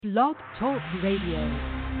Blog Talk Radio.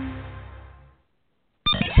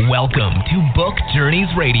 Welcome to Book Journeys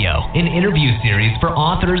Radio, an interview series for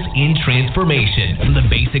authors in transformation. From the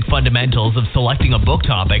basic fundamentals of selecting a book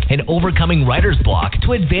topic and overcoming writer's block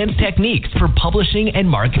to advanced techniques for publishing and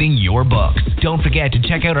marketing your books. Don't forget to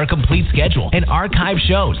check out our complete schedule and archive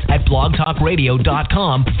shows at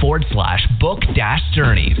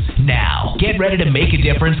blogtalkradio.com/book-journeys. Now, get ready to make a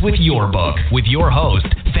difference with your book with your host,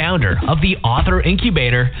 founder of the Author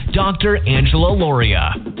Incubator, Dr. Angela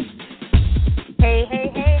Lauria. Hey,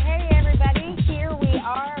 everybody. Here we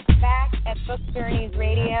are back at Book Journeys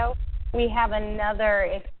Radio. We have another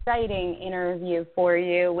exciting interview for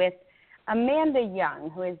you with Amanda Young,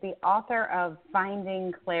 who is the author of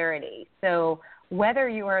Finding Clarity. So whether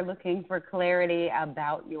you are looking for clarity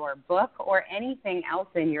about your book or anything else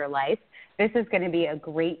in your life, this is going to be a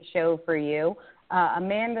great show for you.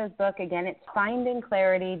 Amanda's book, again, it's Finding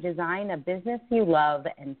Clarity, Design a Business You Love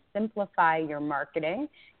and Simplify Your Marketing.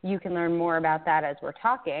 You can learn more about that as we're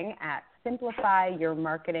talking at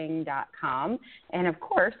simplifyyourmarketing.com. And, of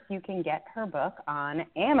course, you can get her book on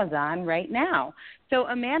Amazon right now. So,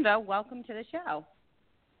 Amanda, welcome to the show.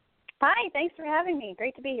 Hi, thanks for having me.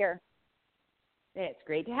 Great to be here. It's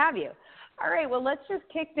great to have you. All right, well, let's just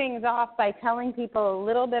kick things off by telling people a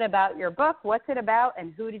little bit about your book. What's it about,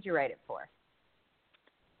 and who did you write it for?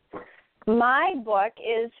 My book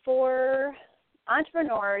is for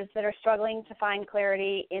entrepreneurs that are struggling to find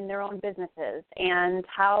clarity in their own businesses and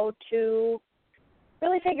how to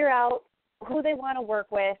really figure out who they want to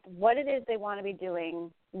work with, what it is they want to be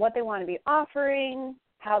doing, what they want to be offering,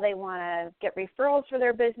 how they want to get referrals for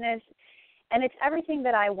their business. And it's everything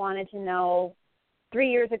that I wanted to know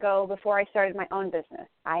 3 years ago before I started my own business.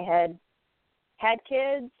 I had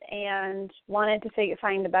kids and wanted to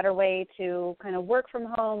find a better way to kind of work from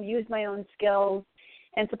home, use my own skills,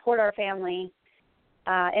 and support our family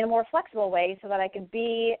in a more flexible way so that I could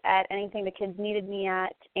be at anything the kids needed me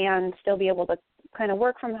at and still be able to kind of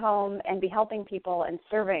work from home and be helping people and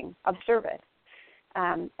serving of service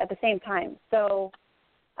at the same time. So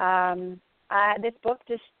this book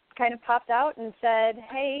just kind of popped out and said,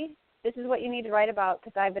 hey, this is what you need to write about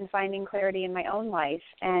because I've been finding clarity in my own life,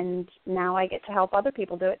 and now I get to help other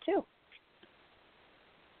people do it too.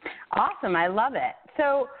 Awesome. I love it.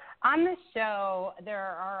 So on this show, there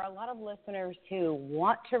are a lot of listeners who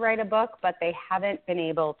want to write a book, but they haven't been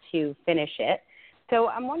able to finish it. So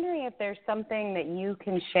I'm wondering if there's something that you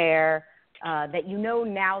can share that you know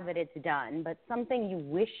now that it's done, but something you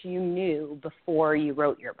wish you knew before you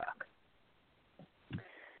wrote your book.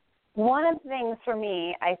 One of the things for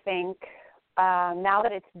me, I think, now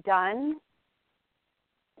that it's done,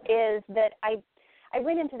 is that I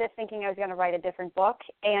went into this thinking I was going to write a different book,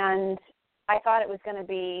 and I thought it was going to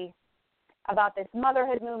be about this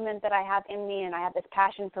motherhood movement that I have in me, and I have this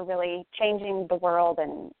passion for really changing the world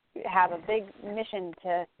and have a big mission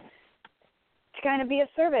to kind of be of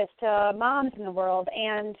service to moms in the world.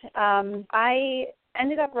 And I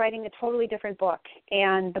ended up writing a totally different book,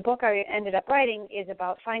 and the book I ended up writing is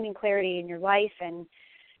about finding clarity in your life and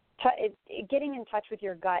getting in touch with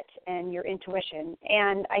your gut and your intuition.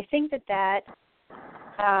 And I think that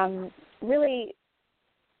really,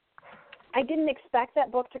 I didn't expect that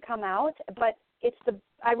book to come out, but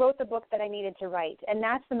I wrote the book that I needed to write, and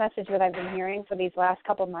that's the message that I've been hearing for these last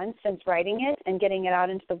couple months since writing it and getting it out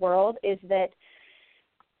into the world, is that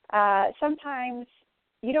sometimes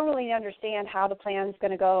you don't really understand how the plan's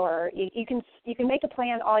going to go, or you can make a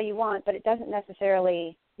plan all you want, but you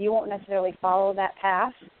won't necessarily follow that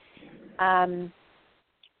path. And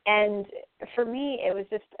for me, it was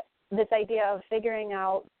just this idea of figuring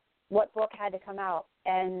out what book had to come out.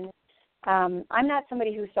 And I'm not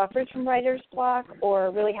somebody who suffers from writer's block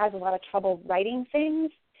or really has a lot of trouble writing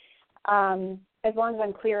things, as long as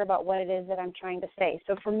I'm clear about what it is that I'm trying to say.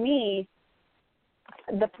 So for me,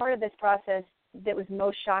 the part of this process that was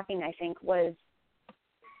most shocking, I think, was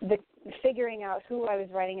the figuring out who I was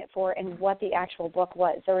writing it for and what the actual book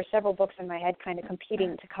was. There were several books in my head kind of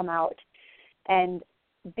competing to come out, and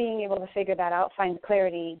being able to figure that out, find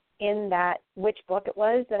clarity in that which book it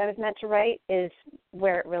was that I was meant to write, is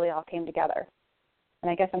where it really all came together. And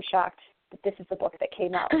I guess I'm shocked that this is the book that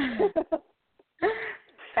came out.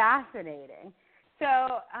 Fascinating.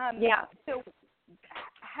 So, yeah. So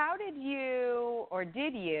how did you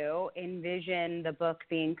envision the book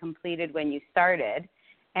being completed when you started?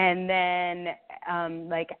 And then,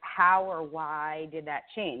 how or why did that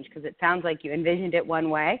change? Because it sounds like you envisioned it one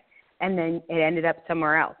way, and then it ended up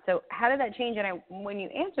somewhere else. So how did that change? And when you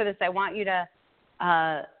answer this, I want you to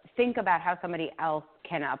think about how somebody else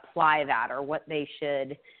can apply that, or what they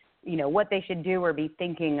should what they should do or be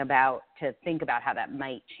thinking about to think about how that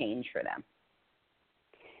might change for them?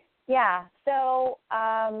 Yeah, so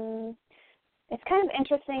it's kind of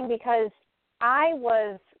interesting because I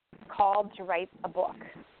was called to write a book.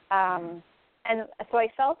 And so I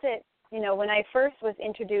felt it, when I first was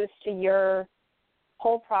introduced to your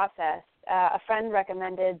whole process, a friend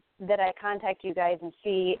recommended that I contact you guys and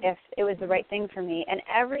see if it was the right thing for me. And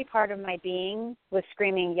every part of my being was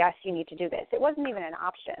screaming, yes, you need to do this. It wasn't even an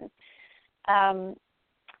option.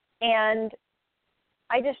 And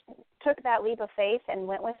I just took that leap of faith and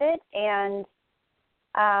went with it. And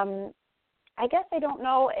I guess I don't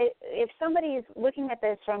know if somebody's looking at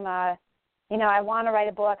this from I want to write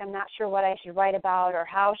a book, I'm not sure what I should write about, or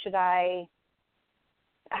how is this?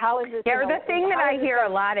 Yeah, or the thing that I hear a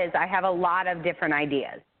lot is I have a lot of different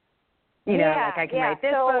ideas. Like I can write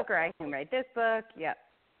this book or I can write this book. Yep.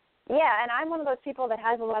 Yeah, and I'm one of those people that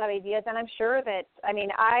has a lot of ideas, and I'm sure that,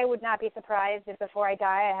 I would not be surprised if before I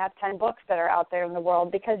die I have 10 books that are out there in the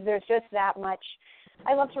world, because there's just that much.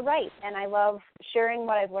 I love to write, and I love sharing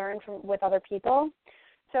what I've learned with other people.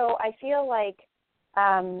 So I feel like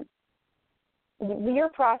your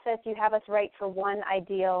process, you have us write for one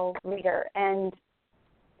ideal reader, and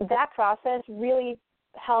that process really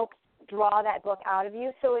helps draw that book out of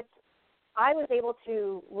you. So I was able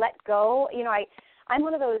to let go. I'm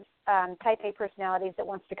one of those type A personalities that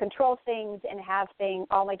wants to control things and have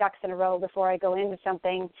all my ducks in a row before I go into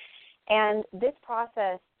something. And this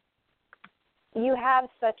process, you have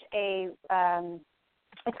such a,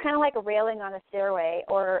 it's kind of like a railing on a stairway,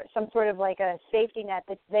 or some sort of like a safety net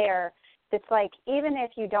that's there. It's like, even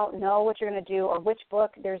if you don't know what you're going to do or which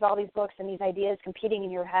book, there's all these books and these ideas competing in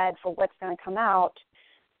your head for what's going to come out.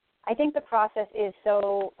 I think the process is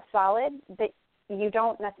so solid that you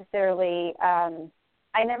don't necessarily,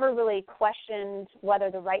 I never really questioned whether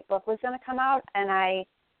the right book was going to come out. And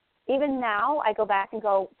even now, I go back and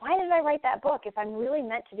go, why did I write that book? If I'm really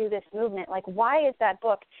meant to do this movement, why is that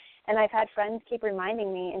book? And I've had friends keep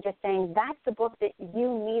reminding me and just saying, that's the book that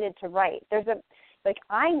you needed to write.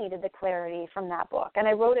 I needed the clarity from that book, and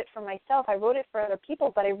I wrote it for myself. I wrote it for other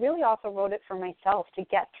people, but I really also wrote it for myself to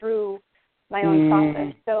get through my own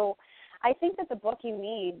process. So I think that the book you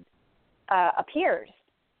need appears.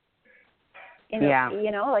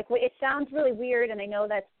 It sounds really weird, and I know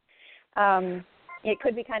that it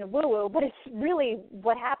could be kind of woo-woo, but it's really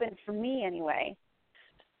what happened for me anyway.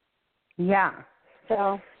 Yeah.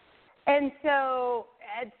 So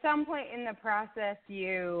at some point in the process,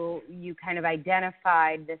 you kind of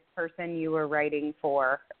identified this person you were writing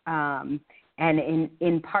for, and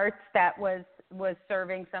in parts that was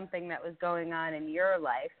serving something that was going on in your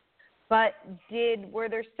life. But were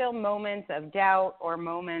there still moments of doubt or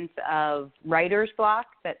moments of writer's block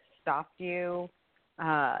that stopped you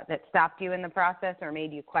in the process or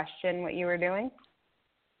made you question what you were doing?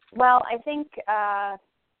 Well, I think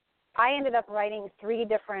I ended up writing 3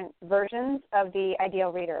 different versions of the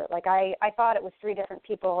ideal reader. I thought it was 3 different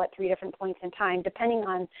people at 3 different points in time, depending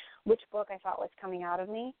on which book I thought was coming out of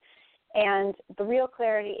me. And the real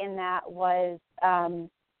clarity in that was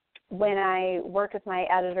when I worked with my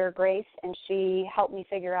editor, Grace, and she helped me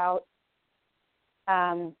figure out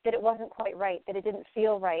that it wasn't quite right, that it didn't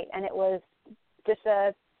feel right. And it was just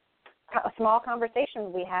a small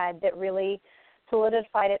conversation we had that really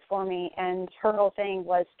solidified it for me, and her whole thing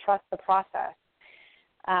was trust the process.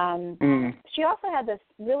 She also had this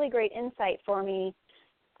really great insight for me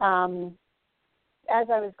as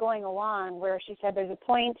I was going along, where she said there's a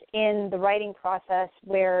point in the writing process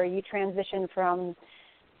where you transition from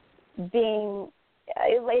being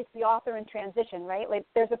it's the author in transition, right?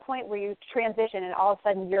 There's a point where you transition and all of a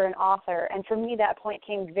sudden you're an author. And for me, that point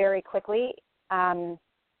came very quickly in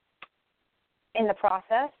the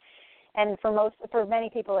process. And for many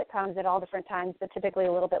people, it comes at all different times, but typically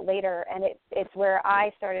a little bit later. And it's where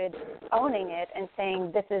I started owning it and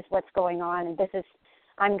saying, this is what's going on, and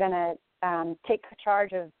I'm going to take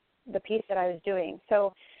charge of the piece that I was doing.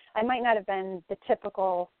 So I might not have been the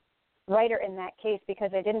typical writer in that case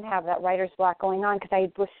because I didn't have that writer's block going on, because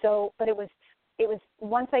but it was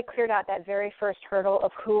once I cleared out that very first hurdle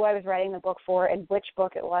of who I was writing the book for and which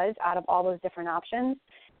book it was out of all those different options,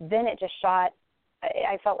 then it just shot.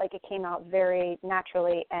 I felt like it came out very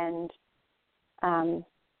naturally and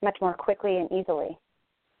much more quickly and easily.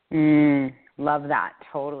 Love that.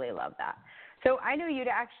 Totally love that. So I know you'd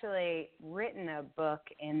actually written a book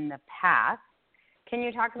in the past. Can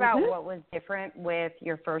you talk about what was different with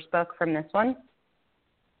your first book from this one?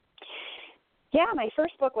 Yeah, my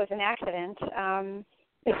first book was an accident, and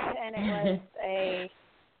it was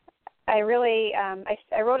I really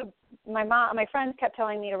I wrote my friends kept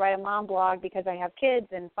telling me to write a mom blog because I have kids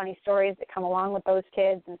and funny stories that come along with those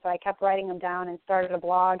kids, and so I kept writing them down and started a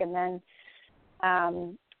blog, and then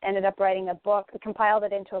ended up writing a book, compiled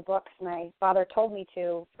it into a book. My father told me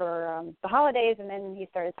to for the holidays, and then he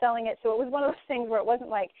started selling it. So it was one of those things where it wasn't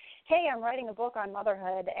like, hey, I'm writing a book on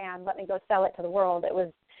motherhood and let me go sell it to the world.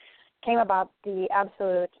 It came about the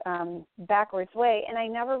absolute backwards way, and I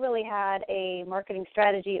never really had a marketing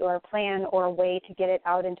strategy or a plan or a way to get it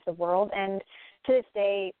out into the world. And to this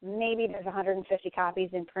day, maybe there's 150 copies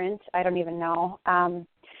in print. I don't even know,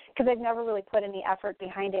 because I've never really put any effort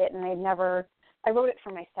behind it, and I wrote it for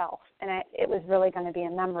myself, and it was really going to be a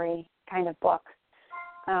memory kind of book,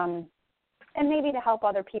 and maybe to help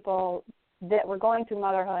other people that were going through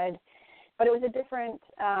motherhood. But it was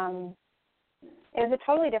it was a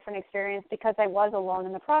totally different experience because I was alone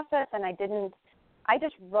in the process, and I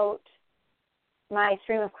just wrote my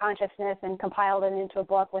stream of consciousness and compiled it into a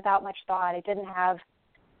book without much thought. I didn't have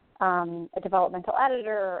a developmental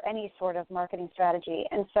editor or any sort of marketing strategy.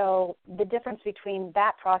 And so the difference between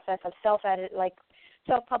that process of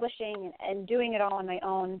self-publishing and doing it all on my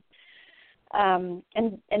own, and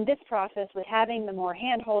this process with having the more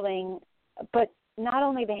hand-holding, but not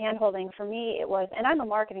only the hand-holding, for me it was, and I'm a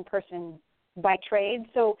marketing person by trade,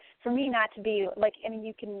 so for me not to be like,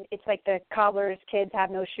 it's like the cobbler's kids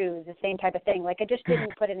have no shoes, the same type of thing. Like I just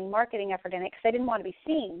didn't put any marketing effort in it because I didn't want to be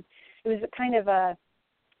seen. It was kind of a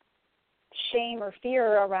shame or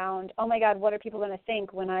fear around, oh my God, what are people going to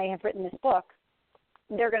think when I have written this book?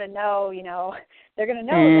 They're going to know, they're going to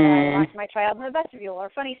know that I locked my child in the vestibule, or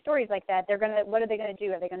funny stories like that. What are they going to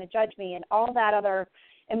do? Are they going to judge me? And all that other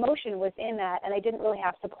emotion was in that, and I didn't really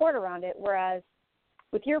have support around it. Whereas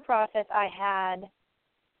with your process, I had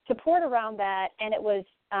support around that, and it was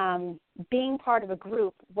being part of a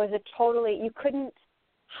group was you couldn't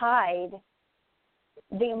hide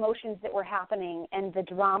the emotions that were happening and the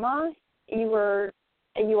drama. You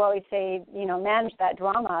always say, manage that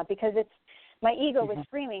drama, because my ego was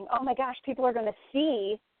screaming, oh my gosh, people are going to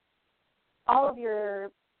see all of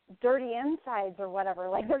your dirty insides or whatever.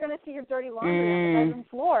 Like they're going to see your dirty laundry on the bedroom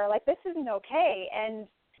floor. Like this isn't okay. And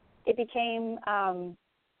it became,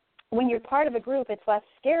 when you're part of a group, it's less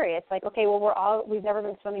scary. It's like, okay, well, we've never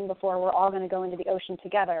been swimming before. We're all going to go into the ocean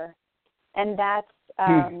together. And that's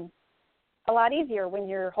a lot easier when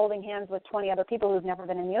you're holding hands with 20 other people who've never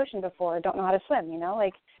been in the ocean before, don't know how to swim,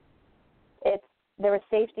 there was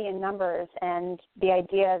safety in numbers, and the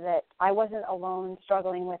idea that I wasn't alone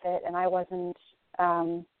struggling with it, and I wasn't,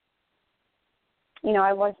 that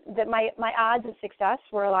my odds of success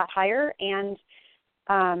were a lot higher, and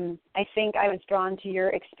I think I was drawn to your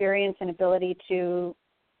experience and ability to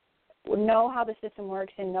know how the system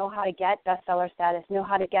works and know how to get bestseller status, know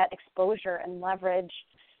how to get exposure and leverage,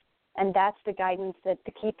 and that's the guidance, the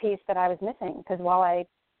key piece that I was missing, because while I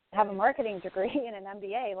have a marketing degree and an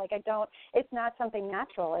MBA, it's not something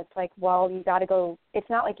natural. It's like, well, you got to go, it's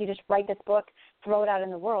not like you just write this book, throw it out in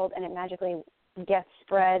the world, and it magically gets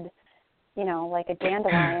spread, like a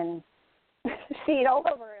dandelion seed all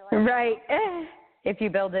over. Right. If you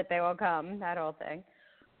build it, they will come, that whole thing.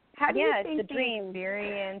 How do you think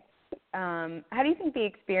the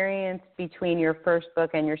experience between your first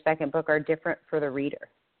book and your second book are different for the reader?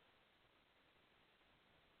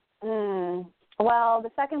 Well,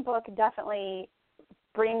 the second book definitely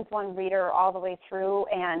brings one reader all the way through,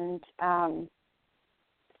 and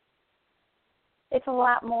it's a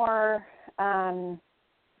lot more,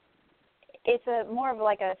 it's more of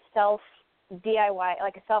like a self-DIY,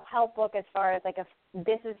 like a self-help book, as far as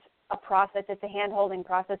this is a process, it's a hand-holding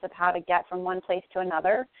process of how to get from one place to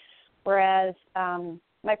another, whereas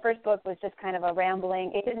my first book was just kind of a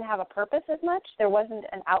rambling, it didn't have a purpose as much, there wasn't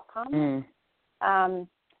an outcome.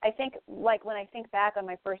 I think, when I think back on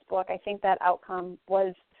my first book, I think that outcome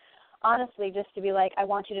was honestly just to be like, I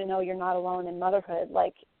want you to know you're not alone in motherhood.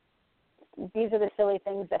 Like, these are the silly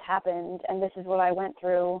things that happened, and this is what I went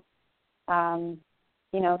through.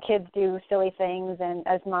 Kids do silly things, and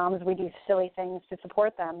as moms, we do silly things to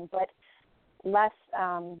support them, but less,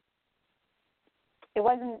 it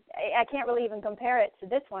wasn't, I can't really even compare it to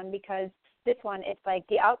this one, because this one, it's like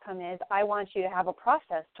the outcome is I want you to have a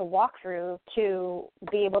process to walk through to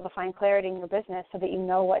be able to find clarity in your business so that you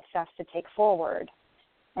know what steps to take forward.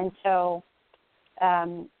 And so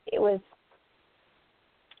it was,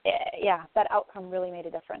 that outcome really made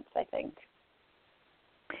a difference, I think.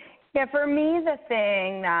 Yeah, for me, the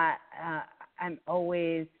thing that I'm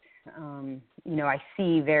always, I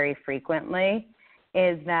see very frequently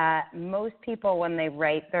is that most people, when they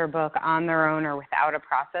write their book on their own or without a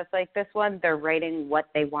process like this one, they're writing what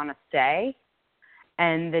they want to say.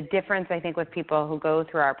 And the difference, I think, with people who go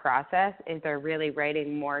through our process is they're really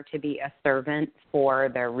writing more to be a servant for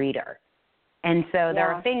their reader. And so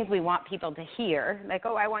there are things we want people to hear, like,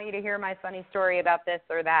 oh, I want you to hear my funny story about this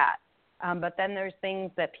or that. But then there's things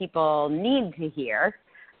that people need to hear.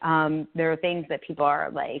 There are things that people are,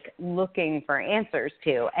 like, looking for answers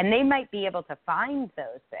to. And they might be able to find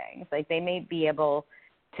those things. Like, they may be able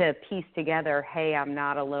to piece together, hey, I'm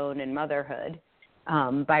not alone in motherhood,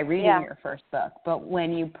 by reading your first book. But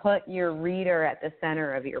when you put your reader at the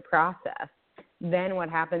center of your process, then what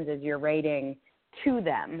happens is you're writing to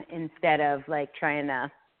them instead of, like, trying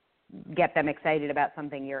to get them excited about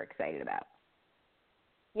something you're excited about.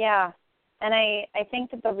 Yeah. And I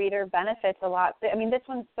think that the reader benefits a lot. I mean, this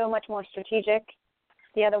one's so much more strategic.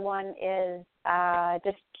 The other one is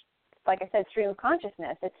just, like I said, stream of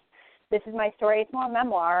consciousness. This is my story. It's more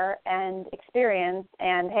memoir and experience.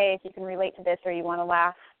 And, hey, if you can relate to this or you want to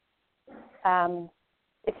laugh,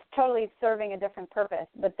 it's totally serving a different purpose.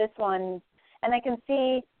 But this one, and I can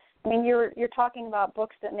see, I mean, you're talking about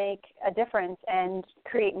books that make a difference and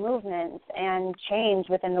create movements and change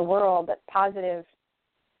within the world, but positive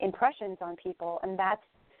impressions on people. And that's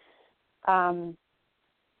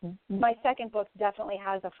my second book definitely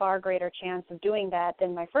has a far greater chance of doing that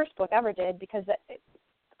than my first book ever did, because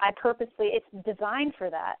it's designed for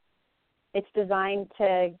that. It's designed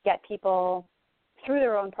to get people through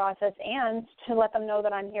their own process and to let them know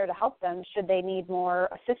that I'm here to help them should they need more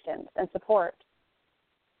assistance and support.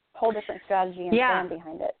 Whole different strategy and plan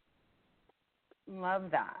behind it. Love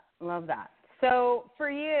that. So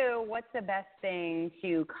for you, what's the best thing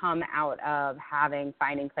to come out of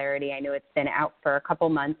Finding Clarity? I know it's been out for a couple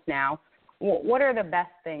months now. What are the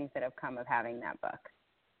best things that have come of having that book?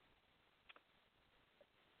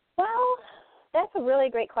 Well, that's a really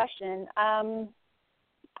great question.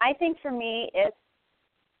 I think for me it's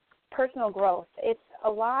personal growth. It's a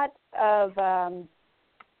lot of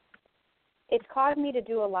it's caused me to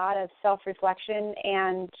do a lot of self-reflection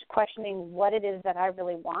and questioning what it is that I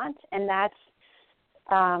really want. And that's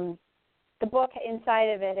the book inside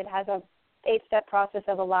of it. It has a 8-step process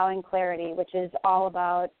of allowing clarity, which is all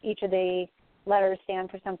about each of the letters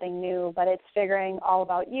stand for something new, but it's figuring all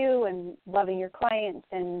about you and loving your clients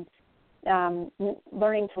and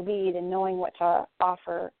learning to lead and knowing what to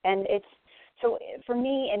offer. And so for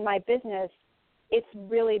me in my business, it's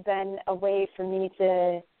really been a way for me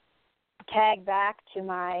to tag back to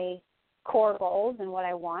my core goals and what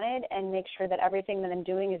I wanted and make sure that everything that I'm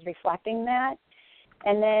doing is reflecting that.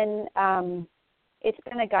 And then it's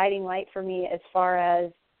been a guiding light for me as far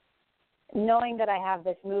as knowing that I have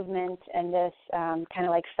this movement and this kind of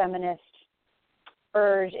like feminist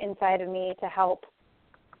urge inside of me to help,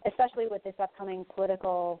 especially with this upcoming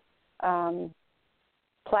political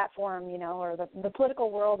platform, you know, or the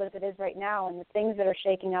political world as it is right now and the things that are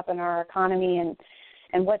shaking up in our economy and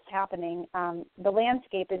what's happening. The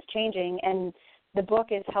landscape is changing, and the book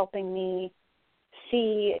is helping me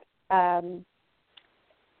see, find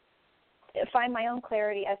my own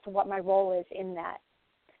clarity as to what my role is in that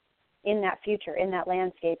future, in that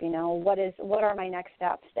landscape. You know, what are my next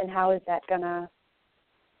steps, and how does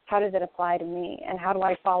it apply to me, and how do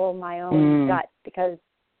I follow my own gut? Because,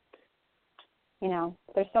 you know,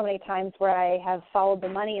 there's so many times where I have followed the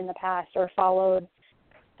money in the past or followed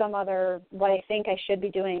some other what I think I should be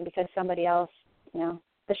doing because somebody else, you know,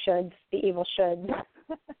 the evil shoulds.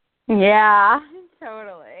 Yeah,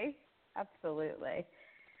 totally. Absolutely.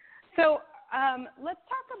 So let's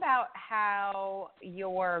talk about how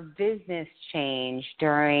your business changed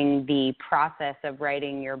during the process of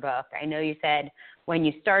writing your book. I know you said when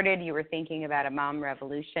you started you were thinking about a mom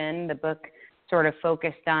revolution. The book sort of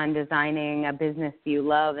focused on designing a business you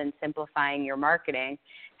love and simplifying your marketing.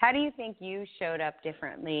 How do you think you showed up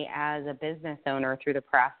differently as a business owner through the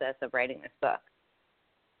process of writing this book?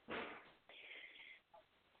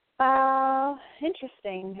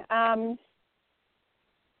 Interesting.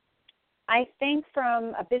 I think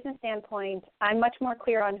from a business standpoint, I'm much more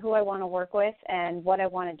clear on who I want to work with and what I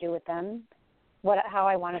want to do with them, how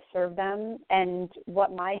I want to serve them, and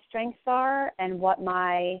what my strengths are and what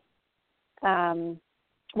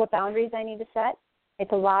boundaries I need to set.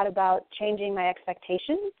 It's a lot about changing my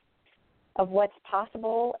expectations of what's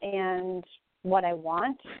possible and what I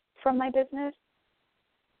want from my business.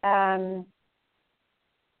 I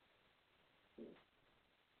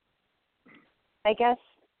guess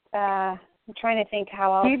I'm trying to think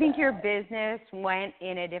how else. Do you think your business went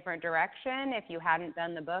in a different direction if you hadn't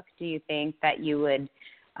done the book? Do you think that you would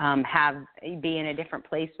be in a different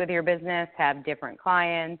place with your business, have different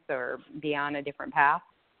clients, or be on a different path?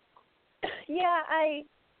 Yeah,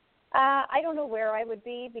 I don't know where I would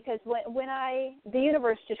be, because the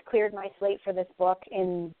universe just cleared my slate for this book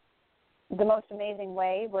in the most amazing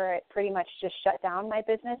way, where it pretty much just shut down my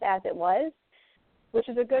business as it was, which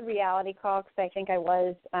is a good reality call, because I think I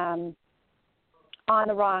was on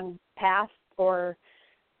the wrong path, or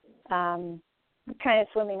kind of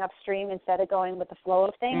swimming upstream instead of going with the flow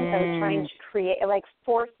of things. I was trying to create, like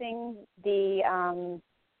forcing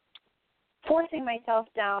myself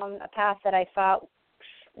down a path that I thought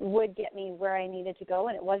would get me where I needed to go,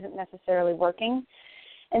 and it wasn't necessarily working.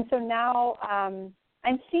 And so now I'm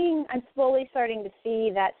slowly starting to see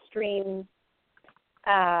that stream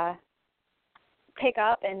pick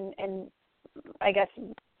up and I guess,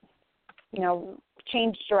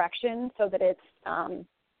 change direction, so that it's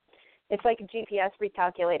like a GPS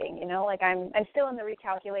recalculating, like I'm still in the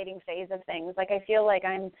recalculating phase of things. Like, I feel like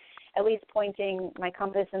I'm at least pointing my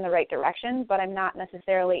compass in the right direction, but I'm not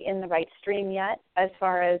necessarily in the right stream yet, as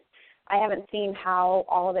far as I haven't seen how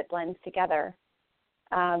all of it blends together.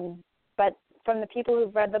 But from the people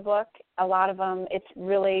who've read the book, a lot of them, it's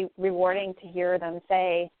really rewarding to hear them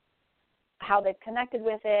say how they've connected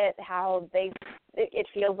with it, how it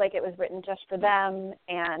feels like it was written just for them,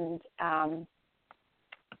 and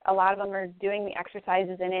a lot of them are doing the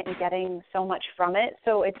exercises in it and getting so much from it.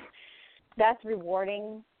 So that's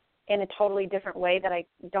rewarding in a totally different way that I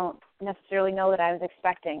don't necessarily know that I was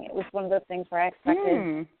expecting. It was one of those things where I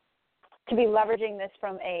expected to be leveraging this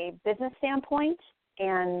from a business standpoint,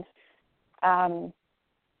 and my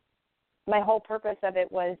whole purpose of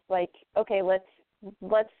it was like, okay, let's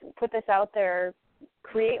put this out there,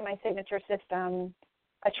 create my signature system,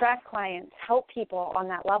 attract clients, help people on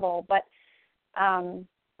that level. But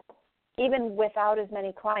even without as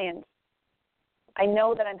many clients, I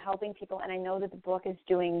know that I'm helping people, and I know that the book is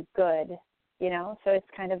doing good, so it's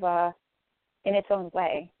kind of in its own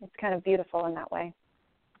way. It's kind of beautiful in that way.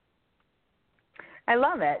 I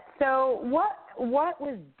love it. So what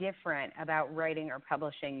was different about writing or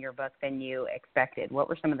publishing your book than you expected? What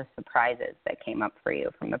were some of the surprises that came up for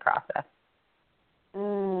you from the process?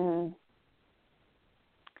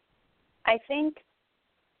 I think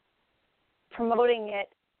promoting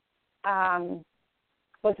it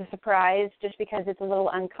was a surprise, just because it's a little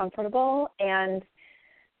uncomfortable. And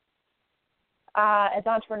as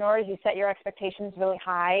entrepreneurs, you set your expectations really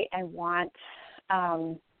high and you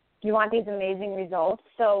want these amazing results.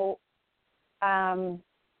 So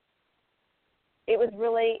it was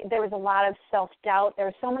really, there was a lot of self-doubt. There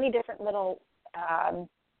were so many different little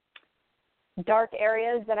dark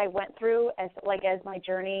areas that I went through as my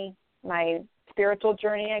journey, my spiritual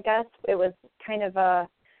journey, I guess. It was kind of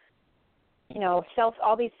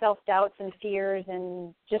all these self-doubts and fears,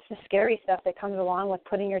 and just the scary stuff that comes along with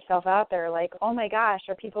putting yourself out there. Like, oh my gosh,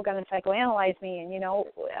 are people going to psychoanalyze me? And,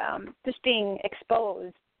 just being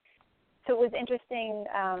exposed. So it was interesting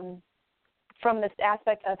from this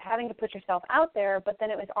aspect of having to put yourself out there, but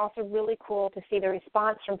then it was also really cool to see the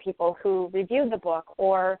response from people who reviewed the book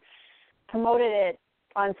or promoted it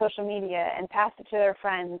on social media and passed it to their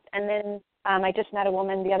friends. And then I just met a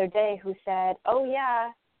woman the other day who said, oh,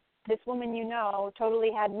 yeah, this woman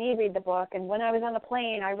totally had me read the book, and when I was on the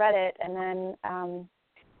plane, I read it. And then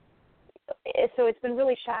so it's been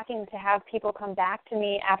really shocking to have people come back to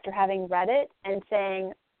me after having read it and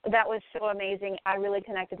saying, that was so amazing, I really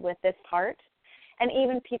connected with this part. And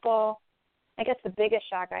even people, I guess the biggest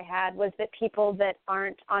shock I had was that people that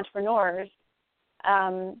aren't entrepreneurs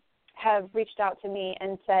have reached out to me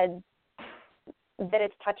and said that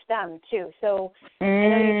it's touched them too. So I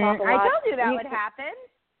know you talk a lot. I told you that would happen.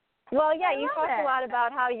 Well, yeah, you talk a lot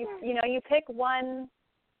about how you pick one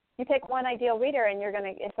ideal reader, and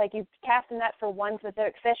it's like you cast a net for one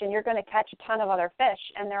specific fish, and you're going to catch a ton of other fish,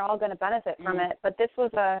 and they're all going to benefit from it. But this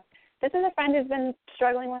is a friend who's been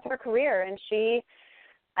struggling with her career, and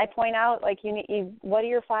I point out, like, what are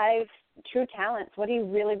your 5 true talents? What are you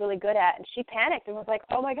really, really good at? And she panicked and was like,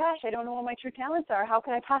 oh my gosh, I don't know what my true talents are. How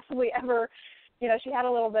can I possibly ever, she had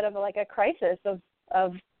a little bit of a crisis of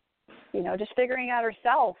just figuring out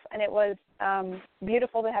herself. And it was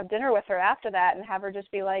beautiful to have dinner with her after that and have her just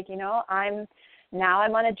be like, I'm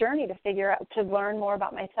on a journey to learn more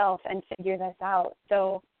about myself and figure this out.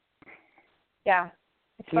 So, yeah,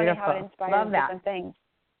 it's beautiful. Funny how it inspires different things.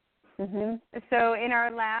 Mm-hmm. So in our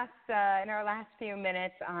last few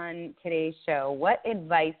minutes on today's show, what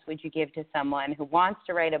advice would you give to someone who wants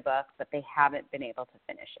to write a book but they haven't been able to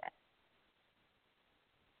finish it?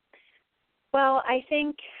 Well, I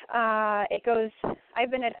think it goes.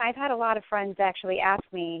 I've had a lot of friends actually ask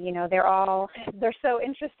me. They're so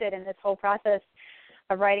interested in this whole process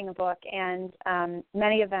of writing a book, and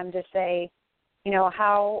many of them just say,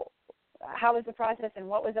 how how was the process and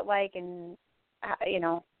what was it like, and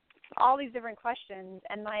all these different questions.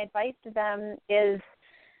 And my advice to them is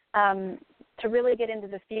to really get into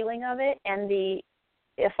the feeling of it and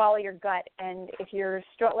follow your gut. And if you're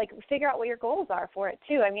figure out what your goals are for it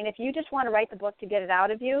too. I mean, if you just want to write the book to get it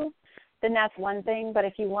out of you, then that's one thing. But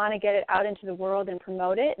if you want to get it out into the world and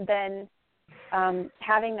promote it, then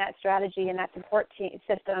having that strategy and that support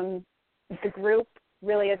system, the group,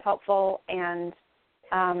 really is helpful. And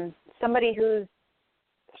somebody who's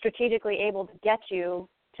strategically able to get you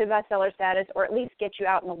to bestseller status, or at least get you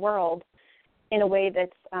out in the world in a way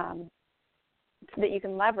that's that you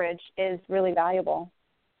can leverage, is really valuable,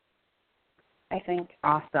 I think.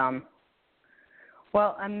 Awesome.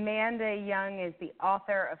 Well, Amanda Young is the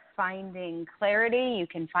author of Finding Clarity. You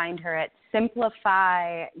can find her at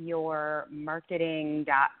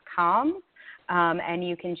simplifyyourmarketing.com, and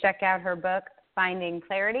you can check out her book, Finding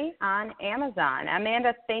Clarity, on Amazon.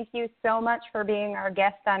 Amanda, thank you so much for being our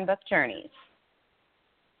guest on Book Journeys.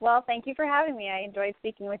 Well, thank you for having me. I enjoyed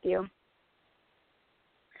speaking with you.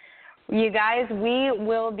 You guys, we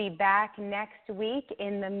will be back next week.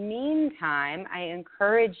 In the meantime, I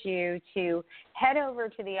encourage you to head over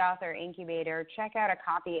to the Author Incubator, check out a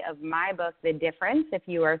copy of my book, The Difference, if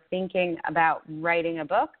you are thinking about writing a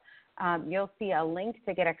book. You'll see a link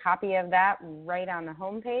to get a copy of that right on the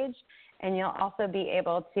homepage, and you'll also be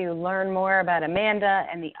able to learn more about Amanda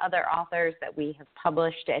and the other authors that we have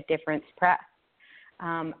published at Difference Press.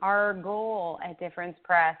 Our goal at Difference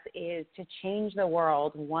Press is to change the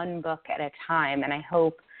world one book at a time, and I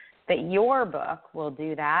hope that your book will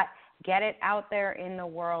do that. Get it out there in the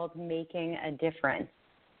world, making a difference.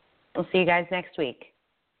 We'll see you guys next week.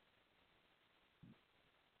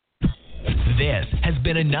 This has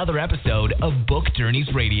been another episode of Book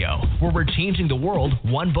Journeys Radio, where we're changing the world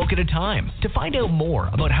one book at a time. To find out more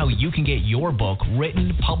about how you can get your book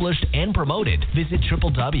written, published, and promoted, visit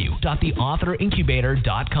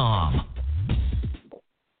www.theauthorincubator.com.